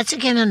 That's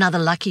again another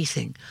lucky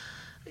thing.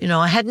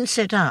 I hadn't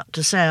set out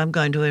to say I'm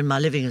going to earn my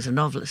living as a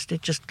novelist.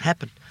 It just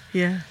happened.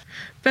 Yeah.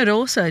 But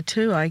also,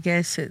 too, I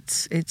guess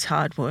it's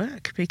hard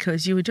work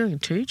because you were doing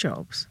 2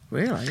 jobs,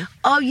 really.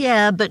 Oh,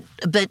 yeah, but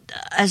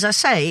as I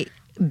say,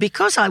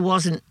 because I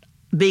wasn't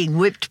being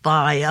whipped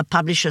by a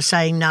publisher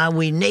saying, no,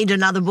 we need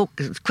another book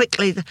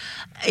quickly,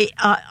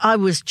 I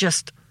was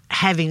just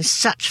having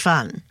such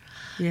fun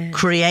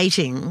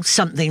creating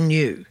something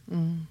new.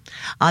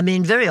 I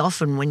mean, very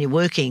often when you're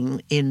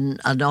working in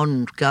an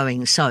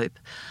ongoing soap,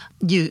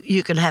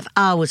 you can have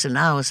hours and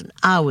hours and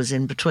hours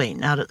in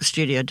between out at the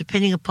studio,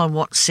 depending upon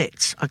what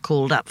sets are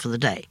called up for the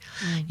day.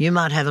 You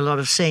might have a lot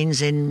of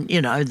scenes in,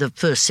 the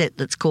first set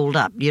that's called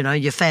up,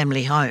 your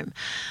family home.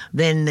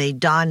 Then the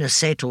diner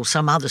set or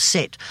some other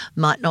set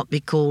might not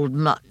be called,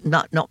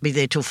 not be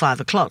there till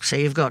 5 o'clock. So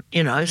you've got,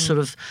 sort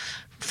of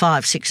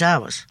 5-6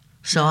 hours.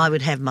 So I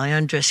would have my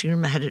own dressing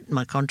room. I had it in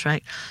my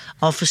contract.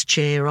 Office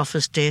chair,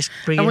 office desk,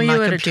 bring in my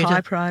computer. And were you at a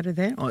typewriter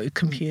then or a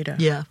computer?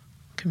 Yeah.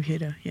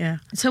 Computer, yeah.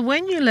 So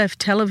when you left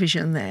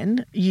television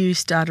then, you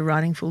started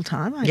writing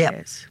full-time, I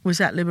guess. Was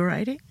that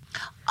liberating?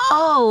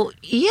 Oh,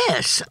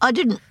 yes. I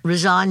didn't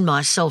resign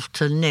myself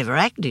to never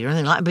acting or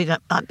anything like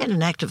that. I've been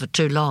an actor for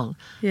too long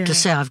to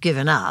say I've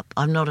given up.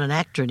 I'm not an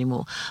actor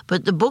anymore.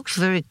 But the books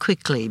very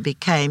quickly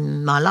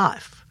became my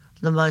life.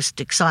 the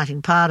most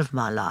exciting part of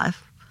my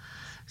life.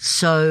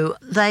 So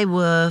they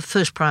were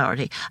first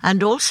priority.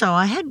 And also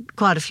I had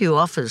quite a few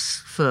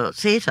offers for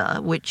theatre,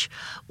 which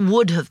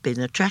would have been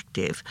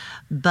attractive,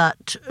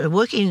 but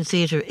working in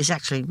theatre is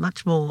actually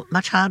much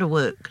harder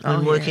work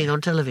than working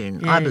on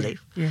television, I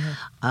believe.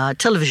 Yeah.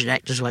 Television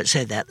actors won't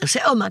say that. They'll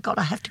say, oh my God,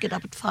 I have to get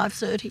up at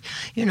 5:30,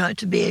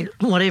 to be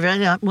whatever.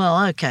 And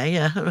well, okay,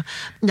 yeah.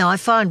 No, I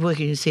find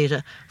working in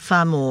theatre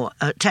far more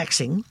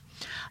taxing.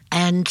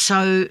 And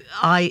so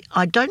I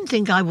don't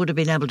think I would have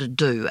been able to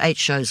do 8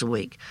 shows a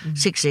week,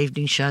 6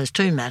 evening shows,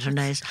 2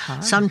 matinees,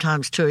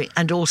 sometimes touring,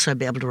 and also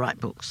be able to write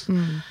books.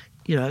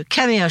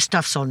 Cameo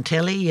stuff's on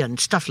telly and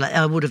stuff like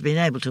that. I would have been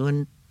able to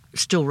and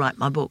still write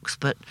my books,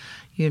 but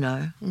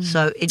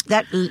so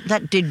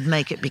that did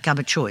make it become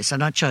a choice,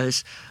 and I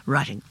chose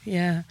writing.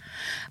 Yeah.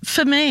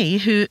 For me,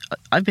 who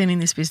I've been in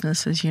this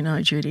business, as you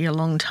know, Judy, a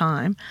long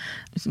time,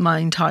 my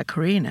entire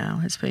career now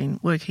has been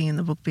working in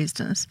the book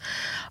business,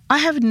 I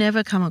have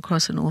never come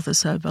across an author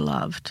so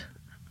beloved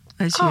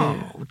as you.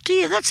 Oh,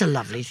 dear, that's a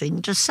lovely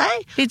thing to say.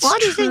 It's Why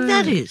do you true. think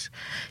that is?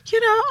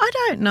 I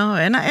don't know.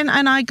 And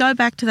I go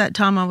back to that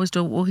time I was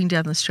walking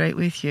down the street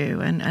with you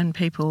and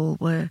people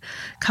were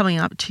coming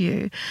up to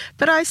you.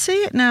 But I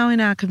see it now in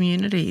our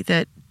community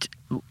that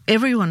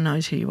everyone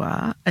knows who you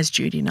are as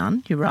Judy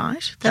Nunn. You're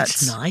right.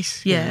 That's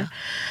nice. Yeah.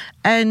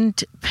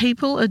 And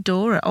people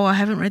adore it. Oh, I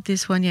haven't read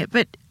this one yet.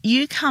 But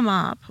you come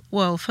up,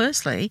 well,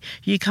 firstly,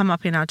 you come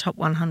up in our top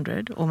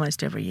 100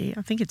 almost every year.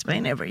 I think it's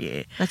been every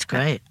year. That's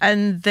great.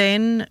 And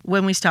then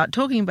when we start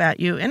talking about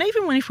you, and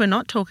even if we're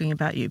not talking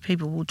about you,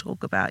 people will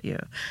talk about you.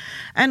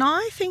 And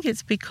I think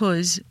it's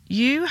because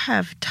you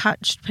have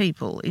touched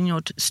people in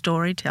your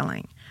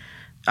storytelling.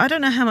 I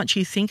don't know how much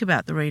you think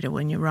about the reader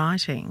when you're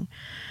writing,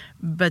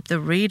 but the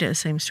reader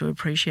seems to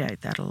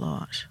appreciate that a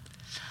lot.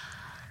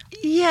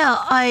 Yeah,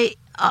 I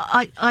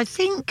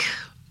think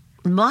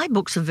my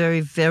books are very,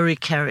 very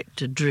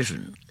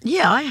character-driven.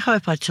 Yeah, I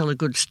hope I tell a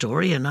good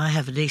story and I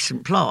have a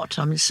decent plot.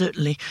 I mean,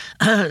 certainly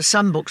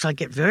some books I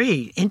get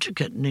very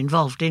intricate and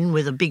involved in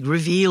with a big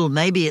reveal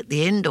maybe at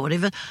the end or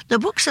whatever. The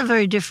books are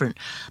very different.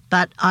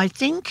 But I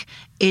think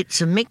it's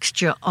a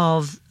mixture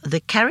of the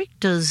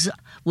characters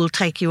will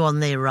take you on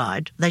their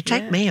ride. They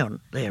take me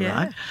on their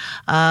ride.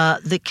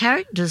 The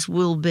characters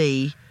will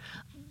be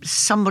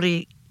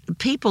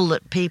people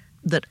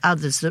that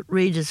others, that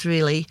readers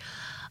really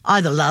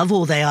either love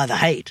or they either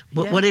hate,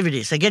 whatever it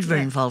is, they get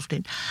very involved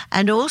in.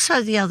 And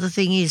also the other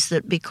thing is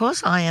that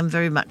because I am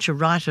very much a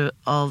writer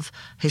of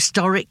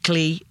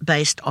historically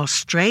based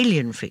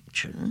Australian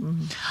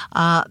fiction,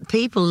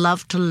 people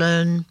love to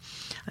learn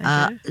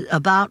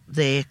about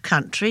their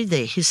country,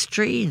 their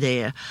history,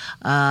 their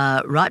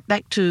right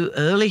back to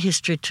early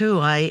history too.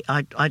 I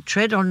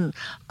tread on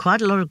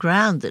quite a lot of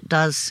ground that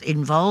does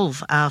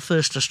involve our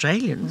first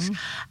Australians,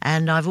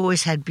 and I've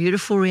always had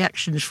beautiful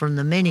reactions from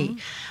the many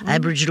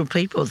Aboriginal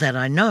people that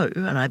I know,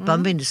 and I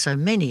bump into so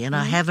many, and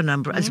I have a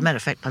number. As a matter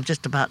of fact,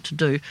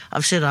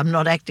 I've said I'm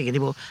not acting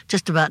anymore,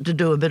 just about to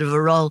do a bit of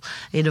a role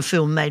in a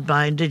film made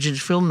by Indigenous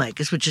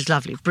filmmakers, which is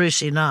lovely,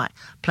 Brucey and I,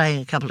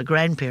 playing a couple of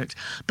grandparents.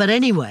 But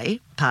anyway,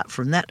 apart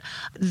from that,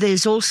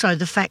 there's also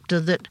the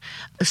factor that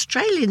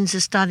Australians are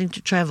starting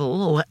to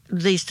travel, or at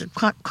least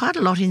quite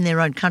a lot in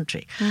their own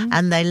country,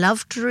 and they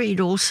love to read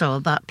also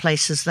about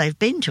places they've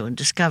been to and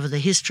discover the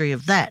history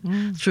of that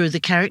through the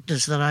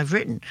characters that I've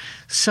written.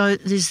 So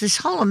there's this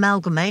whole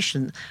amalgamation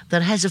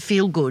that has a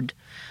feel-good.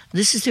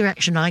 This is the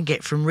reaction I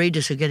get from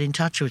readers who get in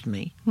touch with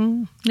me.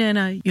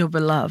 No, you're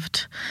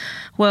beloved.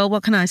 Well,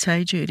 what can I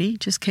say, Judy?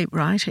 Just keep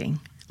writing.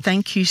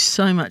 Thank you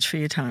so much for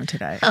your time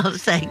today. Oh,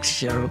 thanks,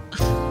 Cheryl.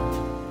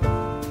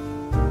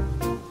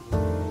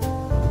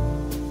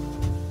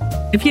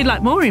 If you'd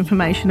like more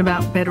information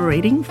about Better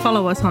Reading,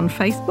 follow us on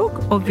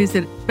Facebook or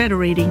visit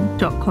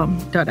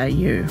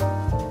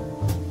betterreading.com.au.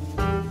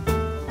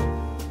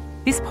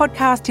 This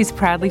podcast is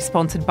proudly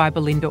sponsored by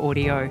Belinda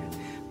Audio.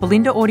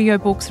 Belinda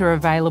audiobooks are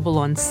available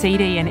on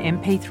CD and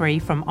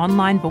MP3 from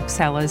online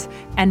booksellers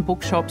and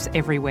bookshops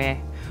everywhere,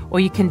 or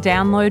you can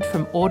download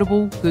from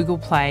Audible, Google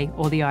Play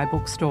or the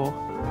iBook Store.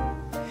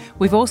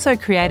 We've also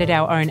created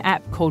our own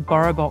app called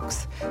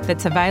BorrowBox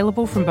that's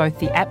available from both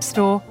the App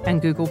Store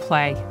and Google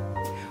Play.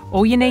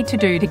 All you need to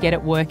do to get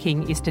it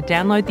working is to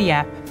download the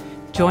app,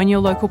 join your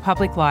local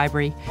public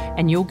library,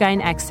 and you'll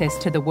gain access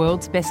to the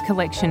world's best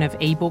collection of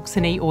ebooks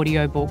and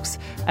e-audiobooks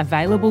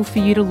available for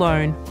you to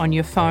loan on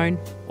your phone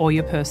or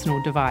your personal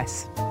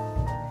device.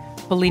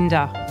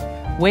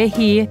 Belinda, we're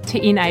here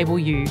to enable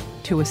you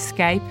to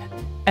escape,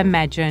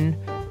 imagine,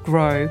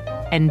 grow,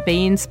 and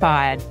be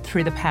inspired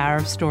through the power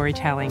of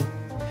storytelling.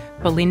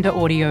 Belinda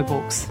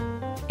Audiobooks.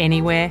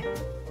 Anywhere,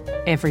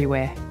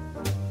 everywhere.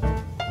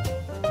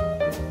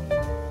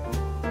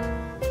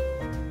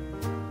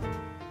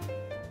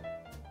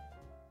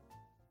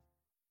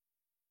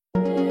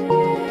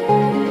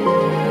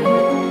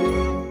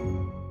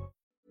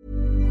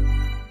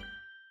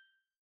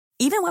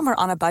 Even when we're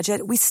on a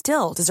budget, we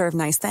still deserve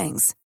nice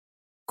things.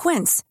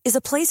 Quince is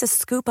a place to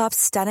scoop up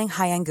stunning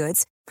high-end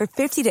goods for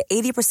 50 to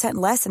 80%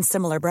 less than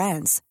similar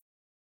brands.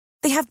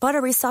 They have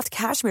buttery soft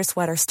cashmere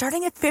sweaters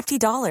starting at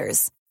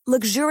 $50,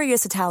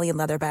 luxurious Italian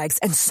leather bags,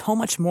 and so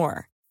much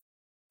more.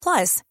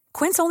 Plus,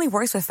 Quince only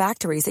works with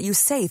factories that use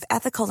safe,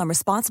 ethical, and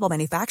responsible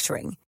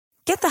manufacturing.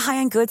 Get the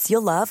high-end goods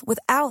you'll love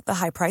without the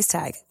high price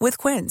tag with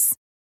Quince.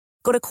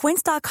 Go to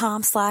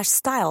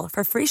quince.com/style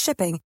for free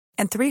shipping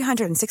and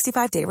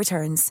 365-day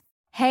returns.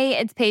 Hey,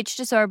 it's Paige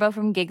DeSorbo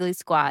from Giggly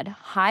Squad.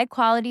 High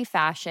quality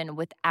fashion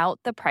without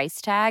the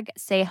price tag.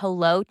 Say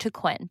hello to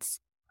Quince.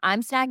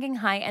 I'm snagging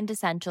high-end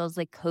essentials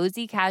like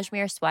cozy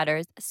cashmere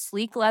sweaters,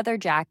 sleek leather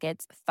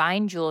jackets,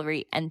 fine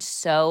jewelry, and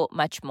so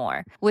much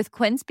more. With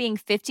Quince being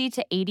 50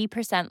 to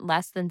 80%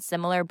 less than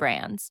similar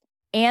brands.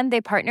 And they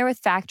partner with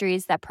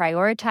factories that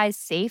prioritize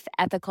safe,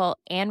 ethical,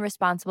 and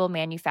responsible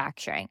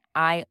manufacturing.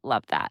 I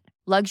love that.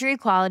 Luxury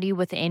quality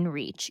within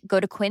reach. Go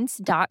to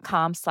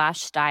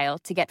quince.com/style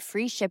to get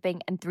free shipping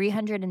and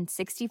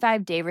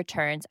 365-day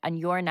returns on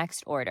your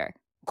next order.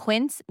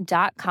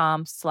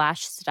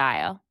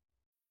 Quince.com/style.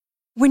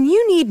 When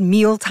you need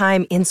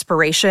mealtime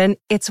inspiration,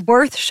 it's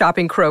worth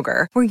shopping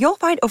Kroger, where you'll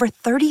find over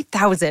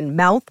 30,000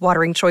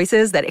 mouth-watering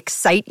choices that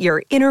excite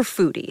your inner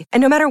foodie. And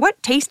no matter what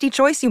tasty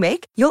choice you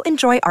make, you'll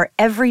enjoy our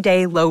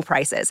everyday low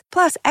prices,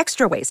 plus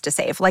extra ways to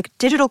save, like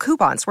digital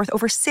coupons worth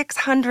over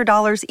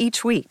 $600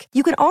 each week.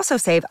 You can also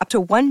save up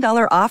to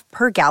 $1 off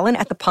per gallon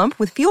at the pump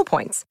with fuel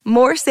points.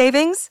 More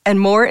savings and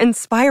more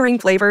inspiring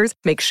flavors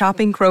make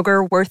shopping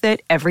Kroger worth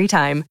it every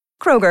time.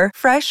 Kroger,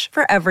 fresh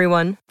for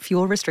everyone.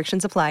 Fuel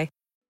restrictions apply.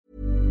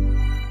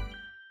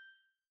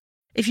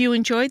 If you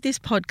enjoyed this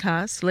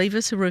podcast, leave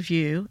us a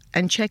review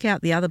and check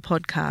out the other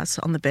podcasts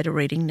on the Better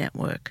Reading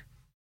Network.